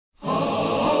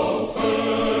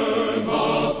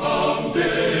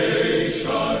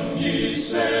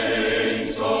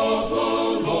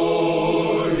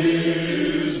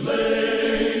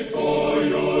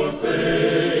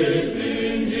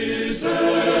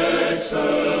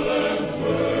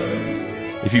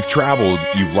If you've traveled,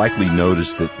 you've likely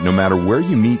noticed that no matter where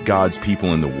you meet God's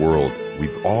people in the world,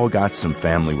 we've all got some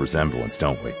family resemblance,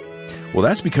 don't we? Well,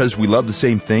 that's because we love the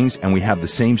same things and we have the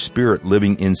same Spirit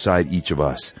living inside each of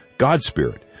us, God's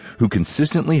Spirit, who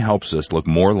consistently helps us look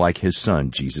more like His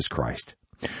Son, Jesus Christ.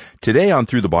 Today on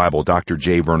Through the Bible, Dr.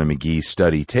 J. Vernon McGee's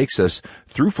study takes us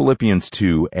through Philippians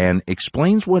 2 and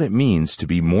explains what it means to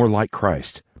be more like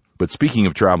Christ. But speaking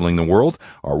of traveling the world,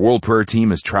 our World Prayer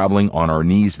Team is traveling on our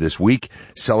knees this week,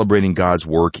 celebrating God's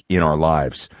work in our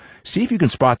lives. See if you can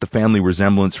spot the family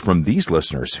resemblance from these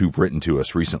listeners who've written to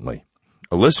us recently.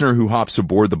 A listener who hops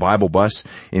aboard the Bible bus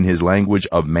in his language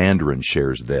of Mandarin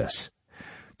shares this.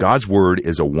 God's Word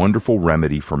is a wonderful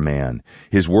remedy for man.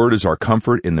 His Word is our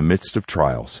comfort in the midst of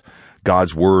trials.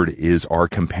 God's Word is our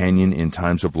companion in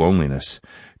times of loneliness.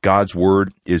 God's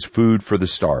Word is food for the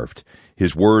starved.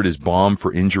 His Word is balm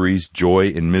for injuries, joy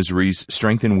in miseries,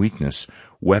 strength in weakness,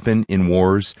 weapon in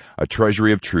wars, a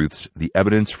treasury of truths, the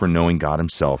evidence for knowing God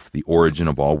Himself, the origin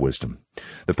of all wisdom,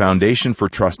 the foundation for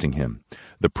trusting Him,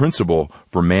 the principle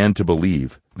for man to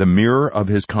believe, the mirror of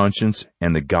his conscience,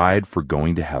 and the guide for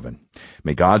going to heaven.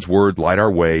 May God's Word light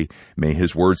our way. May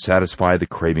His Word satisfy the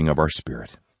craving of our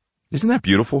spirit. Isn't that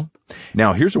beautiful?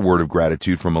 Now, here's a word of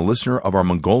gratitude from a listener of our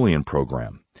Mongolian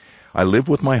program. I live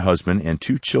with my husband and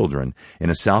 2 children in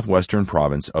a southwestern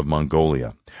province of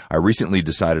Mongolia. I recently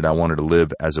decided I wanted to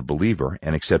live as a believer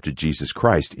and accepted Jesus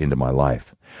Christ into my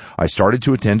life. I started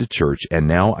to attend a church, and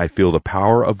now I feel the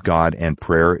power of God and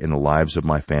prayer in the lives of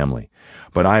my family.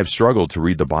 But I have struggled to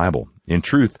read the Bible. In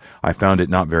truth, I found it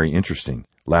not very interesting.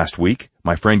 Last week,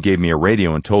 my friend gave me a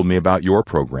radio and told me about your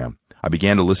program. I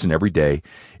began to listen every day.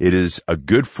 It is a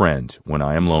good friend when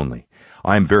I am lonely.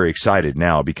 I am very excited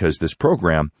now because this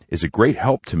program is a great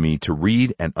help to me to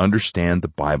read and understand the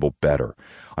Bible better.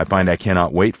 I find I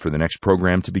cannot wait for the next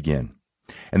program to begin.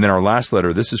 And then our last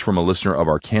letter, this is from a listener of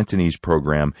our Cantonese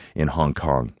program in Hong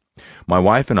Kong. My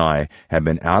wife and I have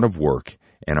been out of work,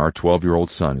 and our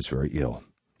 12-year-old son is very ill.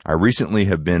 I recently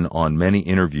have been on many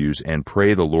interviews and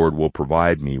pray the Lord will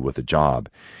provide me with a job.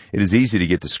 It is easy to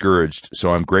get discouraged,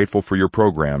 so I'm grateful for your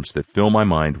programs that fill my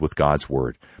mind with God's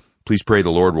Word. Please pray the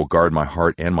Lord will guard my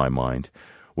heart and my mind.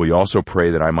 Will you also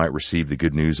pray that I might receive the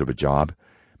good news of a job?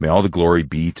 May all the glory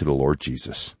be to the Lord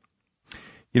Jesus.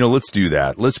 Let's do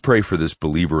that. Let's pray for this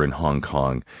believer in Hong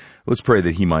Kong. Let's pray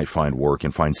that he might find work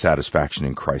and find satisfaction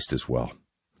in Christ as well.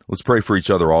 Let's pray for each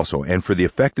other also and for the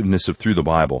effectiveness of Through the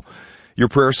Bible. Your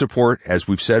prayer support, as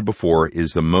we've said before,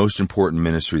 is the most important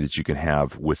ministry that you can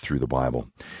have with Through the Bible.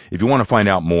 If you want to find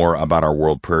out more about our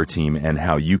World Prayer Team and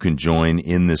how you can join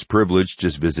in this privilege,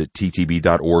 just visit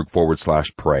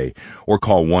ttb.org/pray or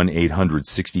call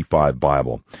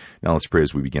 1-800-65-BIBLE. Now let's pray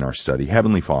as we begin our study.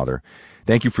 Heavenly Father,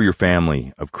 thank you for your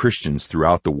family of Christians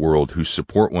throughout the world who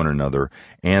support one another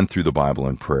and through the Bible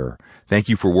and prayer. Thank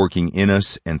you for working in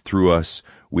us and through us.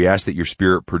 We ask that your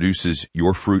Spirit produces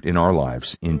your fruit in our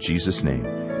lives. In Jesus' name,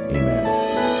 amen.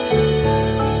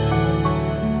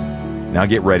 Now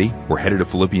get ready. We're headed to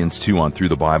Philippians 2 on Through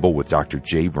the Bible with Dr.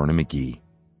 J. Vernon McGee.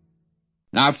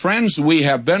 Now, friends, we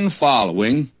have been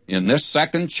following in this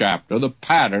second chapter the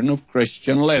pattern of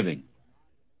Christian living.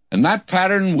 And that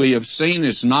pattern we have seen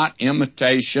is not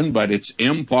imitation, but it's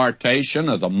impartation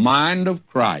of the mind of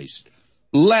Christ.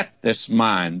 Let this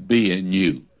mind be in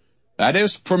you. That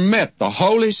is, permit the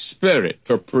Holy Spirit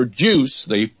to produce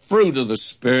the fruit of the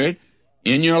Spirit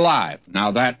in your life.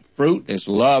 Now, that fruit is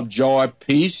love, joy,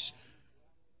 peace,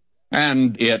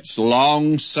 and it's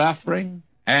long-suffering,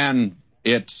 and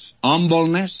it's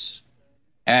humbleness,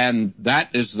 and that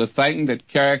is the thing that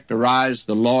characterized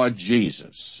the Lord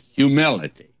Jesus,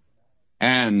 humility.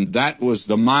 And that was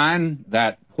the mind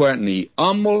that when He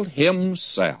humbled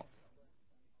Himself,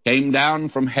 came down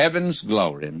from heaven's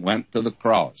glory and went to the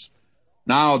cross.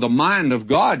 Now, the mind of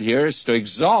God here is to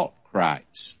exalt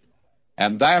Christ.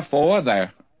 And therefore,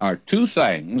 there are 2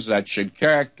 things that should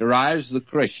characterize the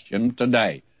Christian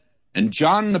today. And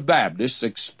John the Baptist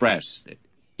expressed it.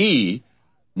 He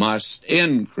must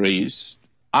increase,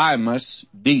 I must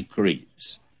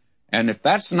decrease. And if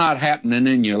that's not happening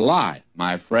in your life,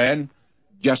 my friend,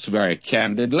 just very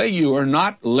candidly, you are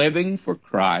not living for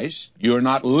Christ. You are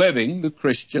not living the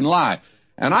Christian life.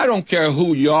 And I don't care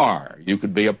who you are. You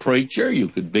could be a preacher. You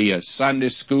could be a Sunday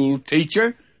school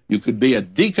teacher. You could be a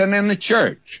deacon in the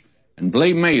church. And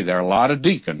believe me, there are a lot of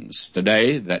deacons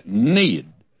today that need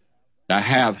to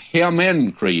have him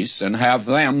increase and have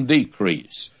them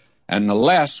decrease. And the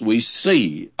less we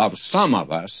see of some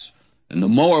of us, and the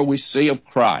more we see of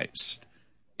Christ,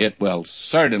 it will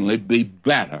certainly be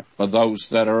better for those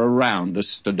that are around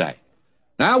us today.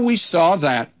 Now, we saw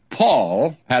that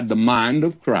Paul had the mind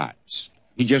of Christ.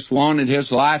 He just wanted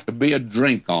his life to be a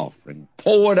drink offering,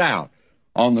 poured out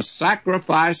on the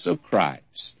sacrifice of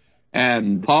Christ.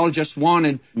 And Paul just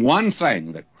wanted one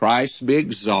thing, that Christ be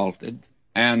exalted,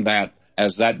 and that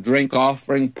as that drink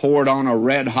offering poured on a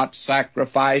red-hot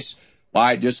sacrifice,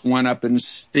 why, it just went up in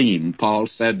steam. Paul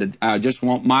said that I just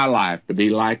want my life to be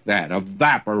like that,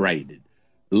 evaporated,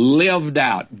 lived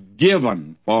out,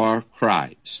 given for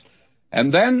Christ.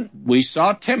 And then we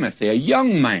saw Timothy, a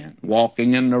young man,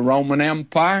 walking in the Roman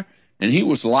Empire, and he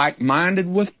was like-minded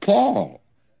with Paul.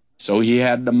 So he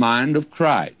had the mind of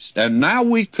Christ. And now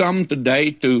we come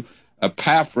today to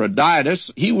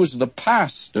Epaphroditus. He was the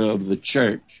pastor of the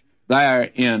church there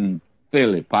in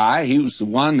Philippi. He was the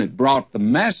one that brought the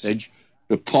message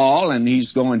to Paul, and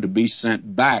he's going to be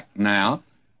sent back now.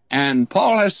 And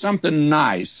Paul has something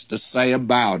nice to say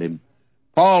about him.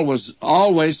 Paul was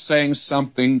always saying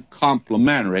something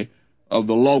complimentary of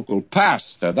the local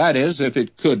pastor. That is, if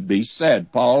it could be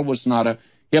said. Paul was not a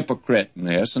hypocrite in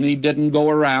this, and he didn't go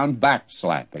around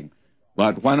backslapping.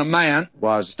 But when a man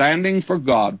was standing for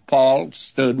God, Paul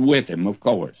stood with him, of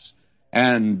course.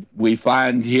 And we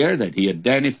find here that he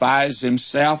identifies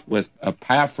himself with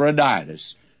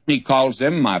Epaphroditus. He calls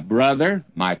him my brother,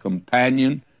 my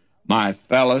companion, my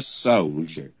fellow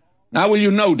soldier. Now, will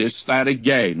you notice that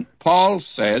again? Paul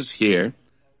says here,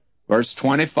 verse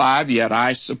 25, yet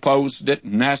I supposed it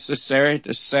necessary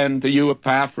to send to you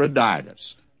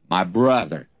Epaphroditus, my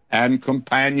brother and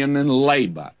companion in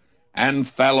labor and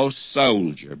fellow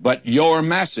soldier, but your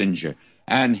messenger,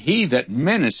 and he that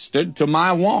ministered to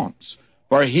my wants.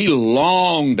 For he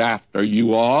longed after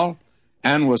you all,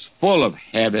 and was full of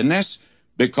heaviness,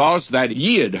 because that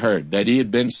ye had heard that he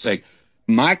had been sick.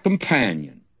 My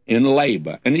companion in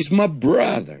labor, and he's my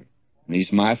brother, and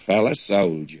he's my fellow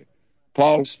soldier.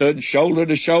 Paul stood shoulder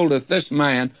to shoulder with this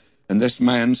man, and this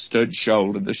man stood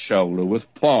shoulder to shoulder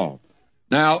with Paul.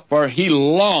 Now, for he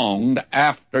longed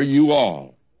after you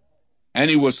all, and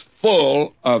he was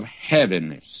full of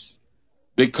heaviness,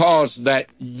 because that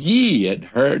ye had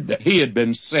heard that he had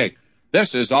been sick.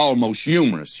 This is almost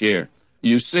humorous here.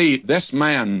 You see, this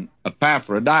man,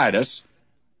 Epaphroditus,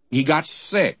 he got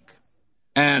sick.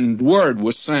 And word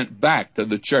was sent back to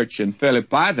the church in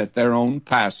Philippi that their own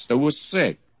pastor was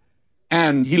sick.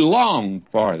 And he longed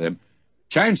for them.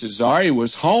 Chances are he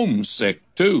was homesick,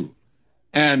 too.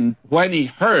 And when he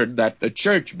heard that the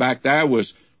church back there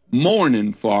was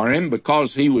mourning for him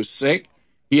because he was sick,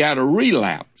 he had a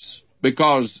relapse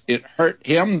because it hurt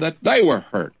him that they were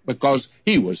hurt because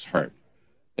he was hurt.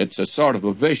 It's a sort of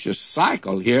a vicious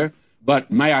cycle here,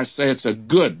 but may I say it's a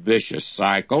good vicious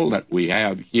cycle that we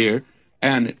have here.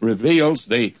 And it reveals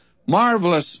the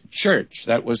marvelous church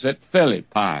that was at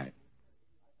Philippi.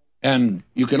 And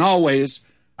you can always,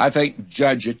 I think,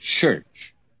 judge a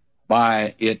church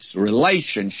by its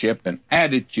relationship and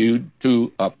attitude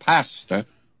to a pastor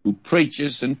who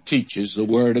preaches and teaches the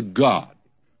Word of God.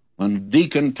 When a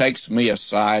deacon takes me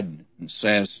aside and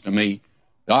says to me,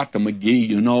 Dr. McGee,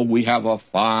 you know, we have a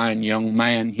fine young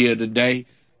man here today.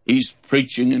 He's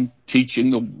preaching and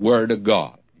teaching the Word of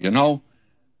God. You know,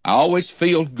 I always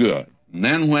feel good. And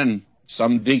then when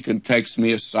some deacon takes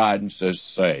me aside and says,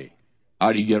 say,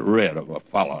 how do you get rid of a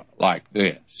fellow like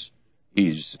this?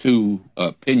 He's too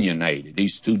opinionated.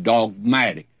 He's too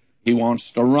dogmatic. He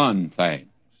wants to run things.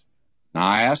 Now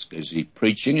I ask, is he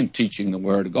preaching and teaching the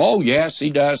Word of God? Oh, yes, he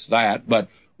does that, but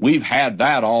we've had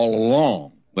that all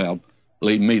along. Well,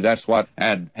 believe me, that's what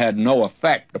had no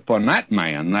effect upon that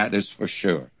man, that is for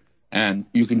sure. And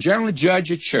you can generally judge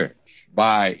a church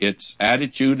by its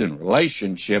attitude and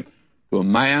relationship to a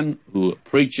man who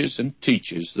preaches and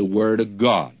teaches the Word of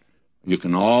God. You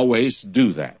can always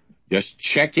do that. Just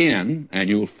check in, and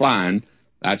you'll find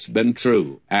that's been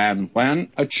true. And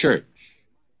when a church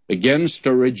begins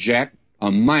to reject a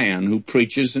man who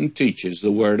preaches and teaches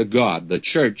the Word of God, the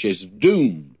church is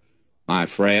doomed, my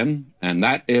friend, and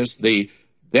that is the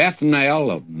death knell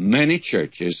of many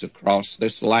churches across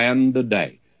this land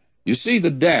today. You see, the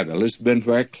devil has been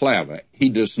very clever. He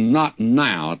does not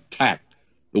now attack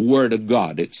the Word of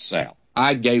God itself.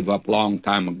 I gave up a long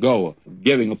time ago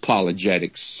giving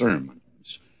apologetic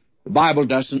sermons. The Bible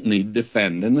doesn't need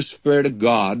defending. The Spirit of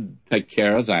God take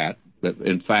care of that. But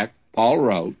in fact, Paul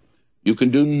wrote, you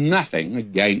can do nothing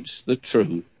against the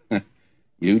truth.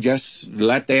 You just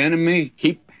let the enemy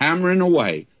keep hammering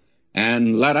away,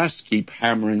 and let us keep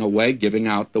hammering away, giving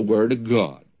out the Word of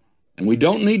God. And we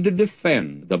don't need to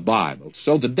defend the Bible.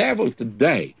 So the devil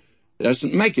today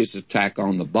doesn't make his attack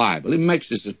on the Bible. He makes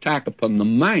his attack upon the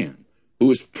man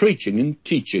who is preaching and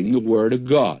teaching the Word of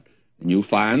God. And you'll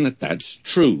find that that's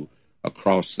true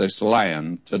across this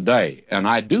land today. And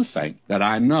I do think that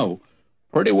I know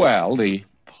pretty well the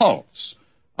pulse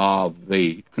of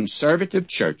the conservative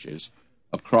churches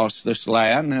across this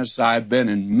land, as I've been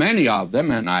in many of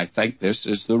them, and I think this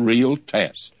is the real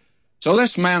test. So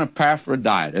this man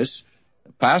Epaphroditus,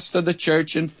 the pastor of the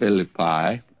church in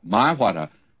Philippi, what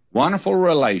a wonderful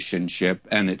relationship,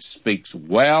 and it speaks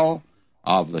well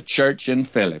of the church in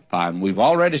Philippi. And we've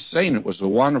already seen it was a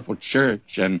wonderful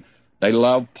church, and they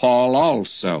loved Paul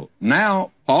also.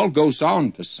 Now, Paul goes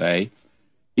on to say,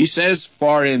 he says,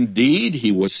 "For indeed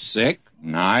he was sick,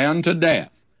 nigh unto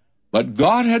death. But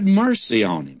God had mercy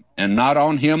on him, and not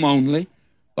on him only,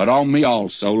 but on me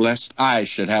also, lest I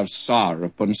should have sorrow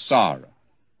upon sorrow."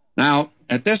 Now,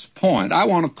 at this point, I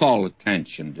want to call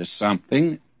attention to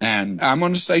something, and I'm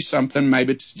going to say something,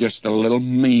 maybe it's just a little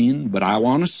mean, but I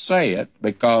want to say it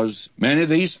because many of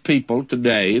these people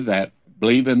today that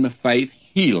believe in the faith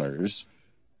healers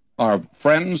are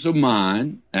friends of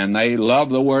mine, and they love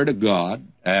the Word of God,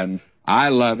 and I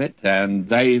love it, and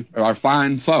they are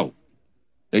fine folk.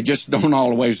 They just don't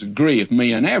always agree with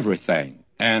me in everything.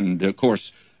 And, of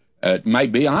course,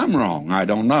 maybe I'm wrong. I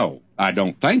don't know. I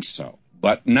don't think so.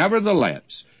 But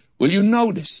nevertheless, will you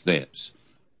notice this?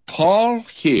 Paul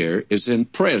here is in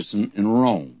prison in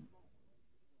Rome.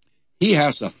 He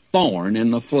has a thorn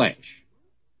in the flesh.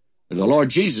 The Lord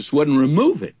Jesus wouldn't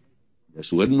remove it.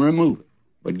 Just wouldn't remove it,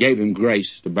 but gave him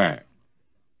grace to bear it.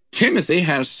 Timothy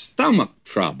has stomach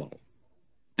trouble.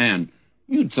 And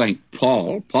you'd think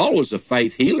Paul was a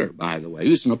faith healer, by the way. He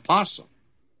was an apostle.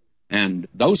 And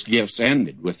those gifts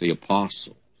ended with the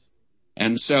apostles.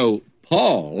 And so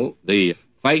Paul, the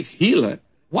faith healer,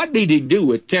 what did he do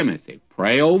with Timothy?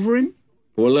 Pray over him?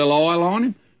 Pour a little oil on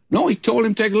him? No, he told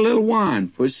him to take a little wine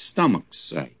for his stomach's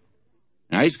sake.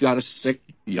 Now he's got a sick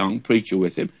young preacher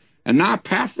with him. And now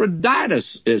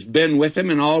Epaphroditus has been with him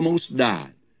and almost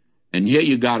died. And here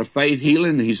you got a faith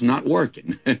healing, and he's not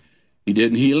working. He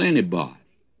didn't heal anybody.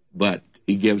 But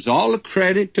he gives all the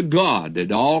credit to God.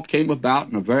 It all came about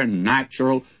in a very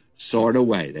natural sort of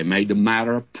way. They made the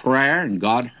matter of prayer, and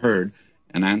God heard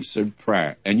and answered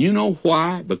prayer. And you know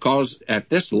why? Because at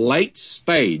this late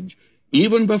stage,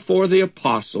 even before the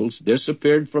apostles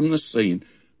disappeared from the scene,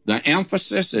 the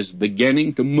emphasis is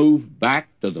beginning to move back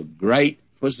to the great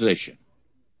physician.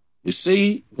 You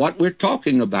see, what we're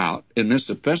talking about in this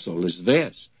epistle is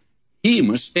this: he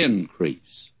must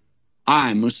increase,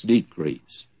 I must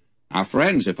decrease. Now,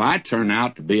 friends, if I turn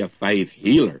out to be a faith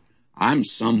healer, I'm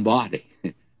somebody.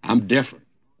 I'm different.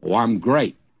 Oh, I'm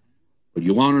great. But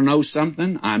you want to know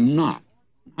something? I'm not.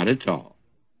 Not at all.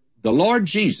 The Lord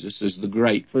Jesus is the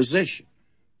great physician.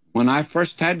 When I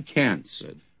first had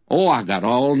cancer, I got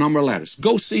all number of letters.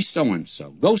 Go see so-and-so.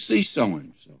 Go see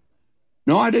so-and-so.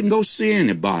 No, I didn't go see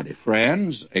anybody,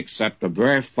 friends, except a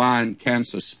very fine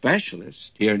cancer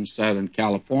specialist here in Southern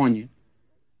California.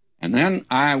 And then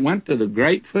I went to the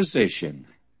great physician,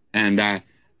 and I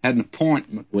had an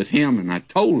appointment with him, and I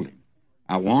told him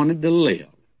I wanted to live.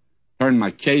 Turned my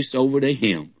case over to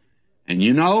him. And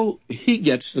you know, he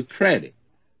gets the credit.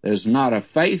 There's not a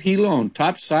faith healer on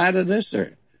top side of this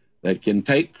earth that can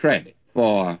take credit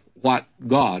for what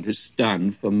God has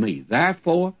done for me.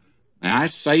 Therefore, I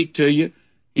say to you,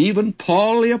 even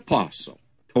Paul the Apostle,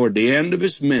 toward the end of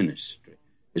his ministry,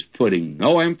 is putting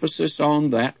no emphasis on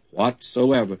that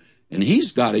whatsoever. And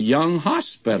he's got a young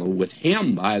hospital with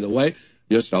him, by the way,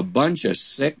 just a bunch of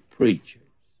sick preachers.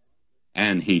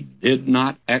 And he did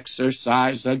not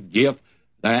exercise a gift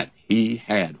that he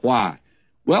had. Why?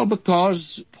 Well,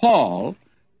 because Paul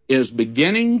is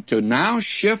beginning to now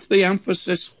shift the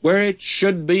emphasis where it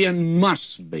should be and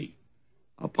must be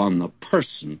upon the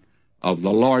person of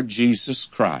the Lord Jesus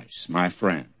Christ, my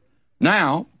friend.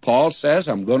 Now, Paul says,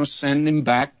 I'm going to send him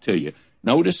back to you.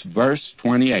 Notice verse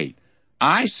 28.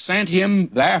 I sent him,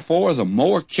 therefore, the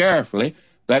more carefully,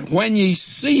 that when ye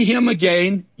see him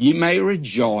again, ye may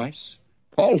rejoice.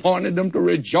 Paul wanted them to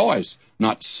rejoice,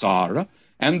 not sorrow,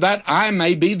 and that I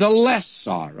may be the less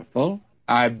sorrowful.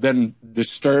 I've been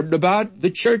disturbed about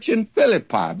the church in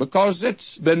Philippi because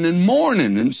it's been in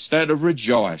mourning instead of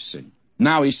rejoicing.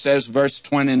 Now he says, verse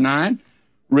 29,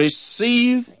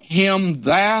 receive him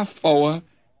therefore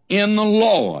in the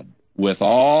Lord with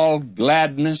all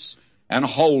gladness, and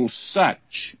hold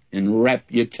such in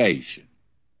reputation.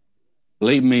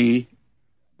 Believe me,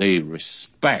 the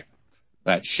respect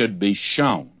that should be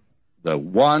shown, the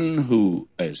one who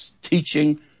is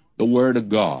teaching the Word of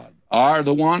God, or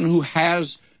the one who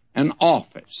has an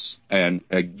office and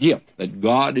a gift that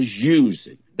God is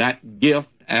using, that gift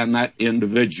and that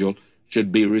individual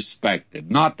should be respected.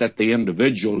 Not that the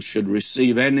individual should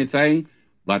receive anything,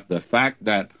 but the fact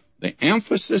that the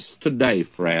emphasis today,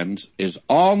 friends, is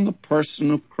on the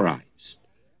person of Christ.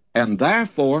 And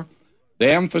therefore,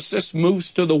 The emphasis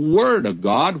moves to the Word of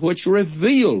God, which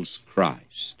reveals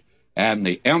Christ. And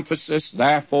the emphasis,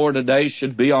 therefore, today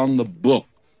should be on the book,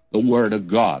 the Word of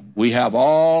God. We have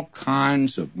all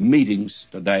kinds of meetings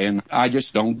today, and I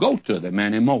just don't go to them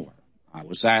anymore. I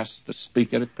was asked to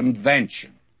speak at a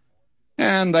convention,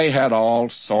 and they had all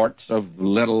sorts of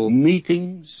little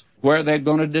meetings where they're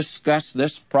going to discuss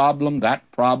this problem,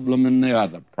 that problem, and the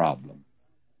other problem.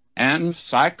 And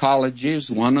psychology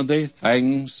is one of the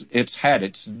things. It's had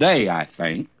its day, I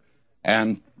think.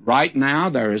 And right now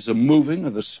there is a moving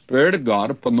of the Spirit of God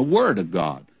upon the Word of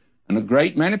God. And a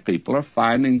great many people are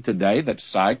finding today that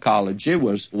psychology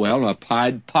was, a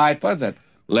Pied Piper that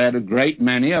led a great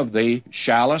many of the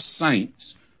shallow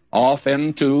saints off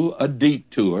into a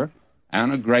detour,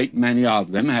 and a great many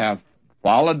of them have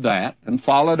followed that and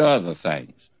followed other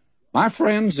things. My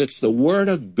friends, it's the Word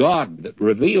of God that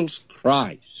reveals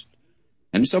Christ.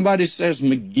 And somebody says,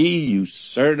 McGee, you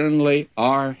certainly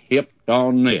are hipped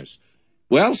on this.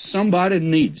 Well, somebody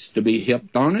needs to be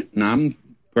hipped on it, and I'm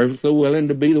perfectly willing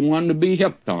to be the one to be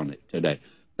hipped on it today.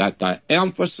 That the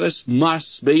emphasis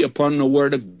must be upon the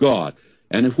Word of God.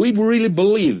 And if we really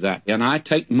believe that, and I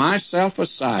take myself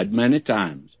aside many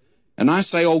times, and I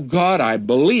say, oh God, I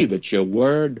believe it's your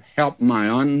Word, help my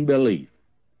unbelief.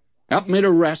 Help me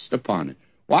to rest upon it.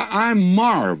 Why, I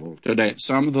marvel today at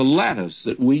some of the letters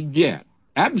that we get.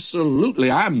 Absolutely,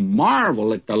 I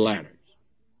marvel at the letters.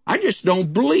 I just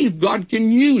don't believe God can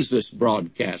use this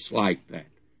broadcast like that.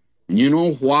 And you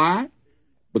know why?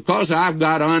 Because I've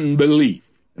got unbelief,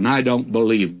 and I don't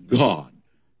believe God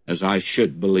as I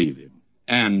should believe Him.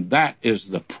 And that is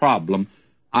the problem,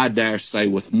 I dare say,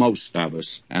 with most of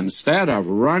us. Instead of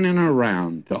running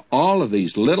around to all of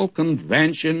these little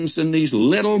conventions and these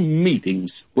little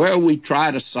meetings where we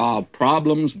try to solve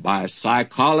problems by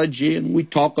psychology, and we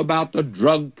talk about the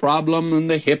drug problem and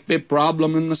the hippie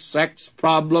problem and the sex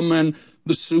problem and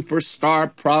the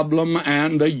superstar problem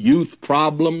and the youth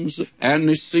problems and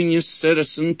the senior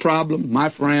citizen problem, my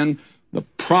friend, the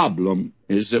problem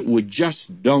is that we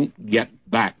just don't get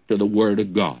back to the Word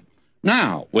of God.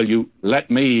 Now, will you let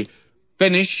me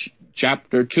finish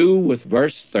chapter 2 with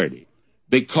verse 30.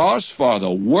 Because for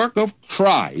the work of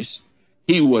Christ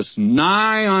he was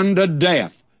nigh unto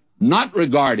death, not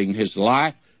regarding his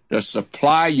life, to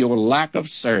supply your lack of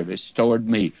service toward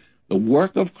me. The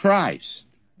work of Christ,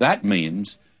 that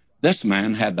means this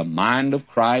man had the mind of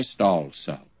Christ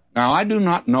also. Now, I do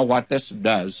not know what this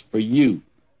does for you,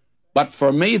 but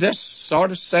for me this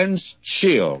sort of sends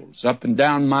chills up and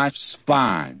down my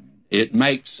spine. It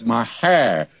makes my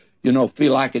hair,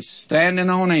 feel like it's standing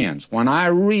on ends. When I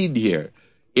read here,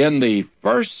 in the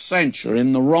first century,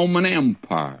 in the Roman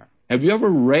Empire, have you ever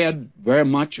read very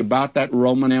much about that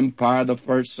Roman Empire of the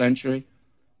first century?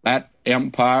 That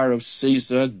empire of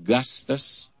Caesar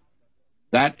Augustus?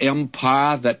 That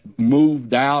empire that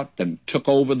moved out and took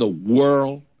over the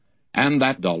world, and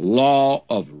that the law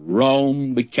of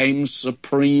Rome became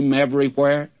supreme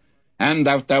everywhere? And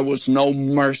that there was no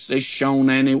mercy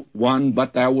shown anyone,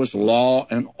 but there was law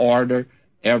and order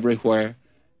everywhere.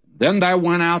 Then there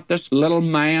went out this little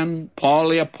man, Paul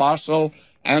the Apostle,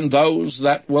 and those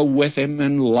that were with him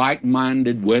and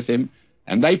like-minded with him,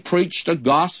 and they preached a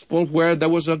gospel where there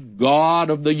was a God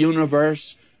of the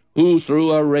universe who,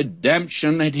 through a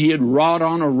redemption that he had wrought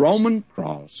on a Roman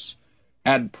cross,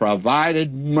 had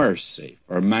provided mercy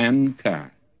for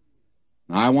mankind.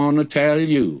 I want to tell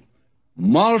you,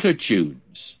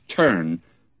 multitudes turned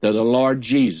to the Lord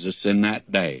Jesus in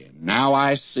that day. Now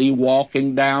I see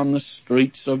walking down the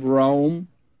streets of Rome,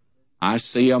 I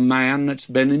see a man that's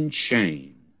been in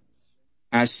chains.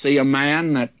 I see a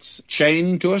man that's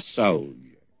chained to a soldier.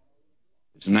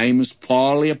 His name is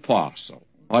Paul the Apostle.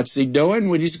 What's he doing?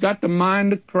 Well, he's got the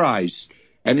mind of Christ,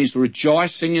 and he's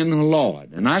rejoicing in the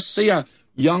Lord. And I see a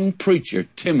young preacher,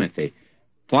 Timothy,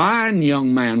 fine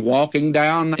young man, walking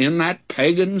down in that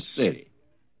pagan city.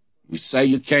 You say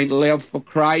you can't live for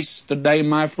Christ today,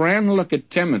 my friend? Look at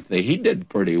Timothy. He did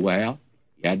pretty well.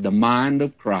 He had the mind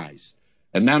of Christ.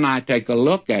 And then I take a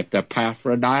look at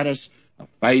Epaphroditus, a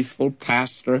faithful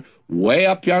pastor, way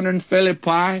up yonder in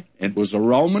Philippi. It was a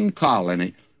Roman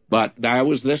colony, but there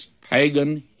was this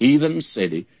pagan, heathen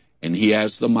city, and he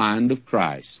has the mind of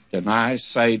Christ. And I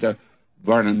say to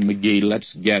Vernon McGee,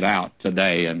 let's get out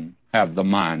today and have the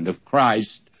mind of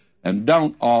Christ, and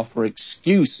don't offer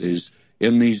excuses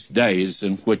in these days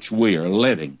in which we are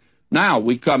living. Now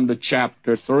we come to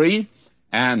chapter 3,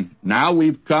 and now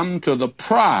we've come to the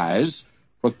prize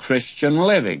for Christian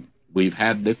living. We've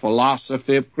had the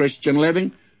philosophy of Christian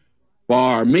living.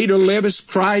 For me to live is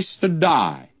Christ, to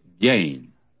die,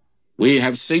 gain. We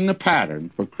have seen the pattern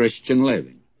for Christian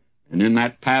living. And in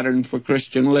that pattern for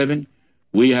Christian living,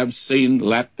 we have seen,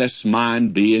 let this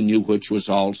mind be in you which was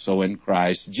also in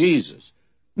Christ Jesus.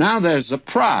 Now there's a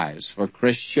prize for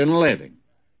Christian living,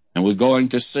 and we're going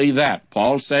to see that.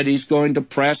 Paul said he's going to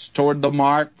press toward the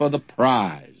mark for the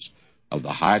prize of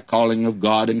the high calling of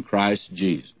God in Christ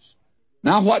Jesus.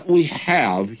 Now what we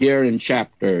have here in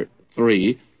chapter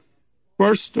 3,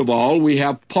 first of all, we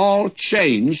have Paul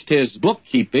changed his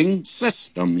bookkeeping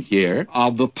system here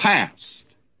of the past.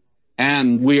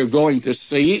 And we are going to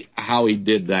see how he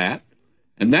did that.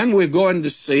 And then we're going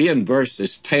to see in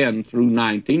verses 10 through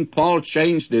 19, Paul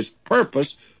changed his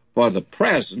purpose for the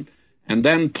present, and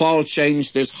then Paul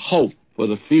changed his hope for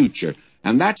the future.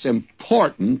 And that's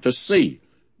important to see.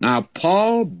 Now,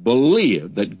 Paul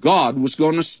believed that God was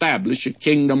going to establish a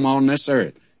kingdom on this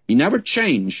earth. He never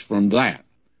changed from that.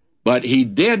 But he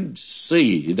did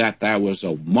see that there was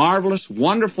a marvelous,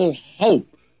 wonderful hope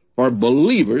for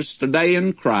believers today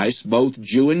in Christ, both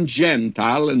Jew and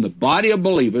Gentile, in the body of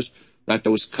believers, that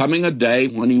there was coming a day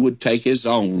when he would take his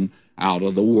own out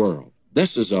of the world.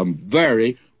 This is a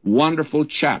very wonderful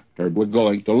chapter we're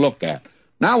going to look at.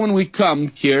 Now when we come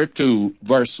here to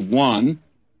verse 1,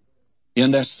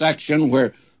 in this section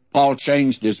where Paul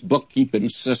changed his bookkeeping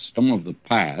system of the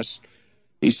past,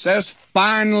 he says,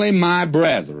 "Finally, my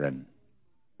brethren,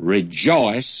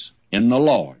 rejoice in the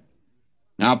Lord."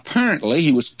 Now, apparently,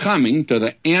 he was coming to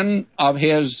the end of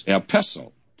his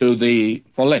epistle to the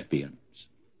Philippians.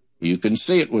 You can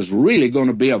see it was really going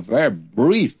to be a very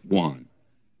brief one,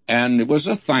 and it was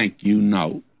a thank you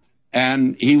note,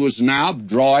 and he was now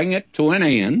drawing it to an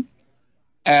end,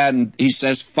 and he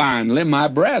says, "Finally, my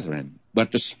brethren."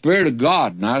 But the Spirit of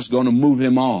God now is going to move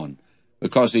him on,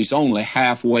 because he's only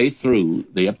halfway through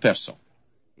the epistle.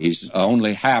 He's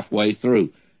only halfway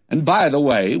through. And by the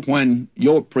way, when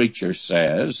your preacher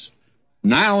says,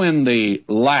 "Now in the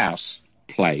last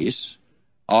place,"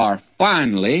 or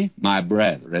 "Finally, my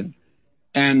brethren,"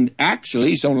 and actually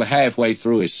he's only halfway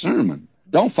through his sermon,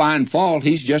 don't find fault,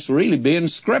 he's just really being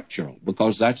scriptural,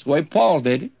 because that's the way Paul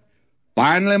did it.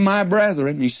 "Finally, my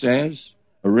brethren," he says,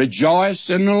 "rejoice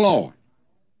in the Lord."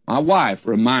 My wife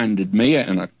reminded me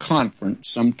in a conference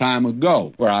some time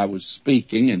ago where I was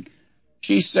speaking, and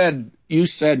she said, "You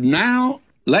said, now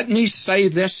let me say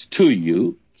this to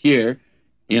you here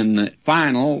in the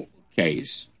final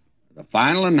case, the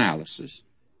final analysis,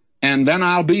 and then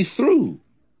I'll be through."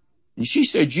 And she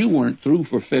said, "You weren't through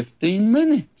for 15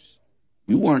 minutes.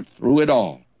 You weren't through at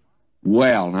all."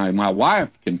 Well, now, my wife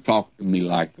can talk to me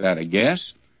like that, I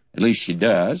guess. At least she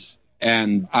does.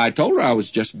 And I told her I was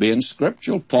just being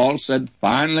scriptural. Paul said,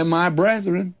 "Finally, my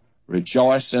brethren,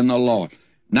 rejoice in the Lord."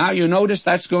 Now, you notice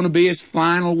that's going to be his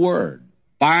final word.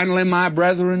 "Finally, my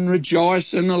brethren,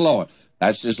 rejoice in the Lord."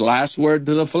 That's his last word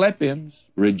to the Philippians.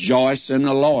 Rejoice in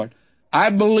the Lord.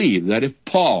 I believe that if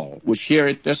Paul was here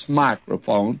at this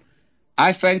microphone,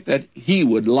 I think that he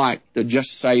would like to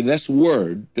just say this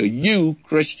word to you,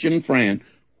 Christian friend,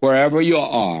 wherever you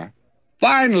are.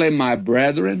 "Finally, my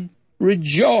brethren,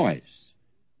 rejoice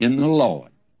in the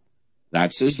Lord."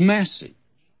 That's his message.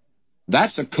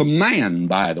 That's a command,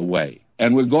 by the way,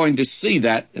 and we're going to see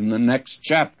that in the next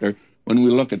chapter when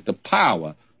we look at the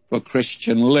power for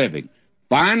Christian living.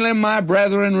 "Finally, my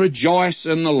brethren, rejoice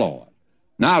in the Lord."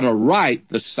 Now, to write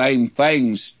the same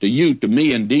things to you, to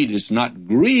me, indeed, is not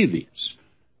grievous,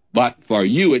 but for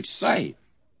you it's safe.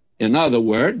 In other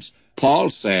words, Paul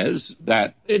says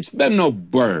that it's been no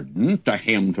burden to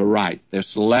him to write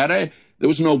this letter. There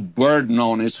was no burden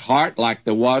on his heart like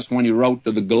there was when he wrote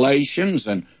to the Galatians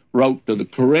and wrote to the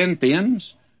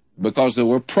Corinthians, because there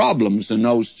were problems in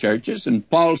those churches. And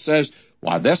Paul says,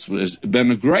 "Why, this has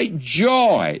been a great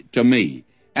joy to me,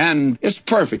 and it's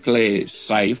perfectly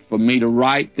safe for me to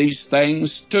write these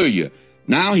things to you."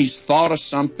 Now he's thought of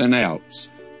something else,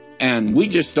 and we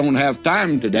just don't have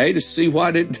time today to see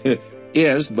what it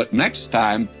is, but next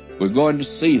time we're going to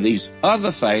see these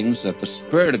other things that the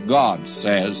Spirit of God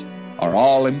says are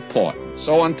all important.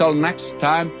 So until next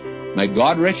time, may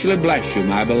God richly bless you,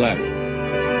 my beloved.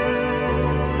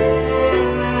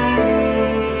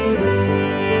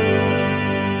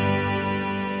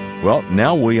 Well,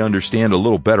 now we understand a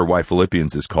little better why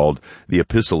Philippians is called the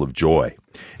Epistle of Joy.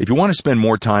 If you want to spend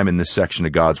more time in this section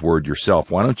of God's Word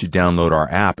yourself, why don't you download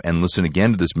our app and listen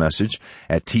again to this message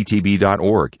at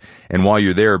ttb.org. And while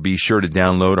you're there, be sure to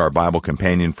download our Bible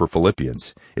Companion for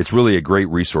Philippians. It's really a great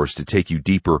resource to take you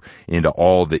deeper into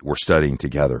all that we're studying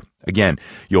together. Again,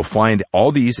 you'll find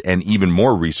all these and even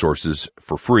more resources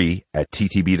for free at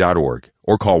ttb.org,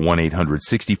 or call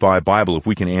 1-800-65-BIBLE if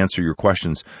we can answer your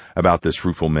questions about this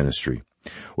fruitful ministry.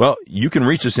 Well, you can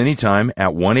reach us anytime at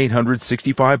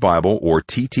 1-800-65-BIBLE or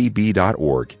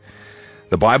ttb.org.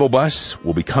 The Bible Bus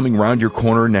will be coming round your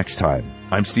corner next time.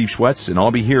 I'm Steve Schwetz, and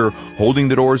I'll be here holding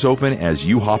the doors open as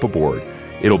you hop aboard.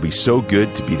 It'll be so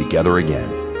good to be together again.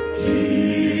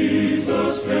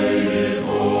 Jesus made it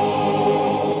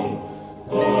all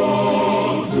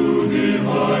to Him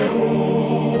I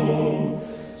owe.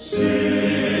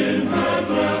 Sin had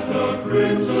left a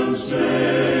crimson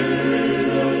stain,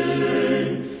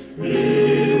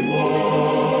 been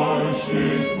washed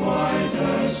in white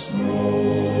as snow.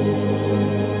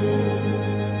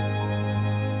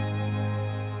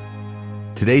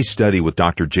 Today's study with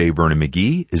Dr. J. Vernon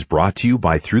McGee is brought to you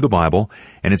by Through the Bible,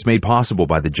 and it's made possible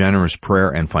by the generous prayer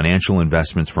and financial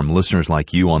investments from listeners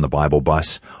like you on the Bible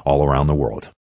Bus all around the world.